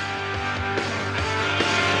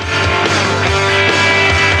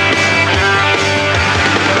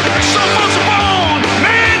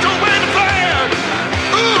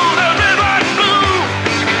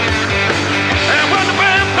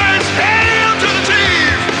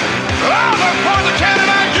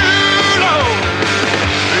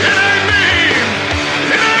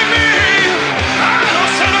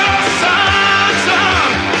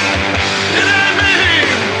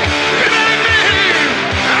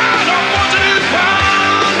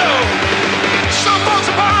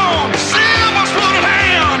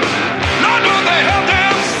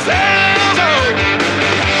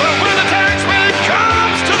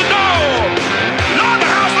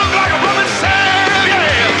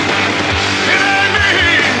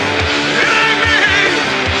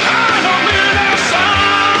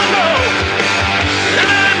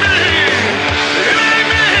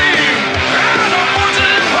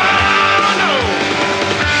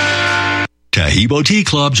 Tahibo Tea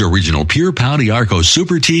Club's original Pure Pau d'Arco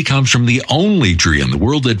Super Tea comes from the only tree in the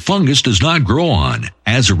world that fungus does not grow on.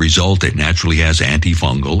 As a result, it naturally has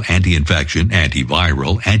antifungal, anti-infection,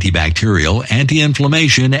 antiviral, antibacterial,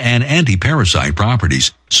 anti-inflammation, and anti-parasite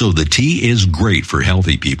properties. So the tea is great for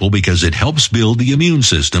healthy people because it helps build the immune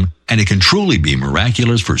system, and it can truly be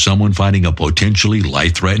miraculous for someone fighting a potentially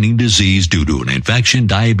life-threatening disease due to an infection,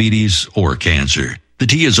 diabetes, or cancer. The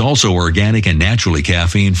tea is also organic and naturally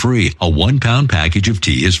caffeine-free. A 1-pound package of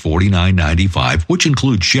tea is $49.95, which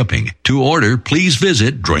includes shipping. To order, please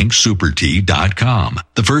visit drinksupertea.com.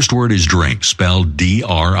 The first word is drink, spelled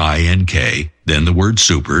D-R-I-N-K, then the word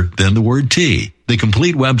super, then the word tea. The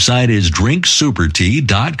complete website is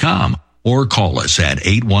drinksupertea.com. Or call us at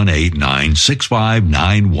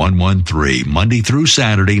 818-965-9113, Monday through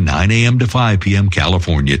Saturday, 9 a.m. to 5 p.m.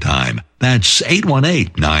 California time. That's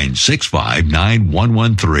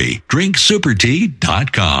 818-965-9113,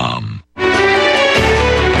 drinksupertea.com.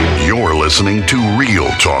 You're listening to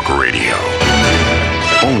Real Talk Radio,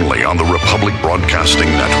 only on the Republic Broadcasting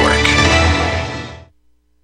Network.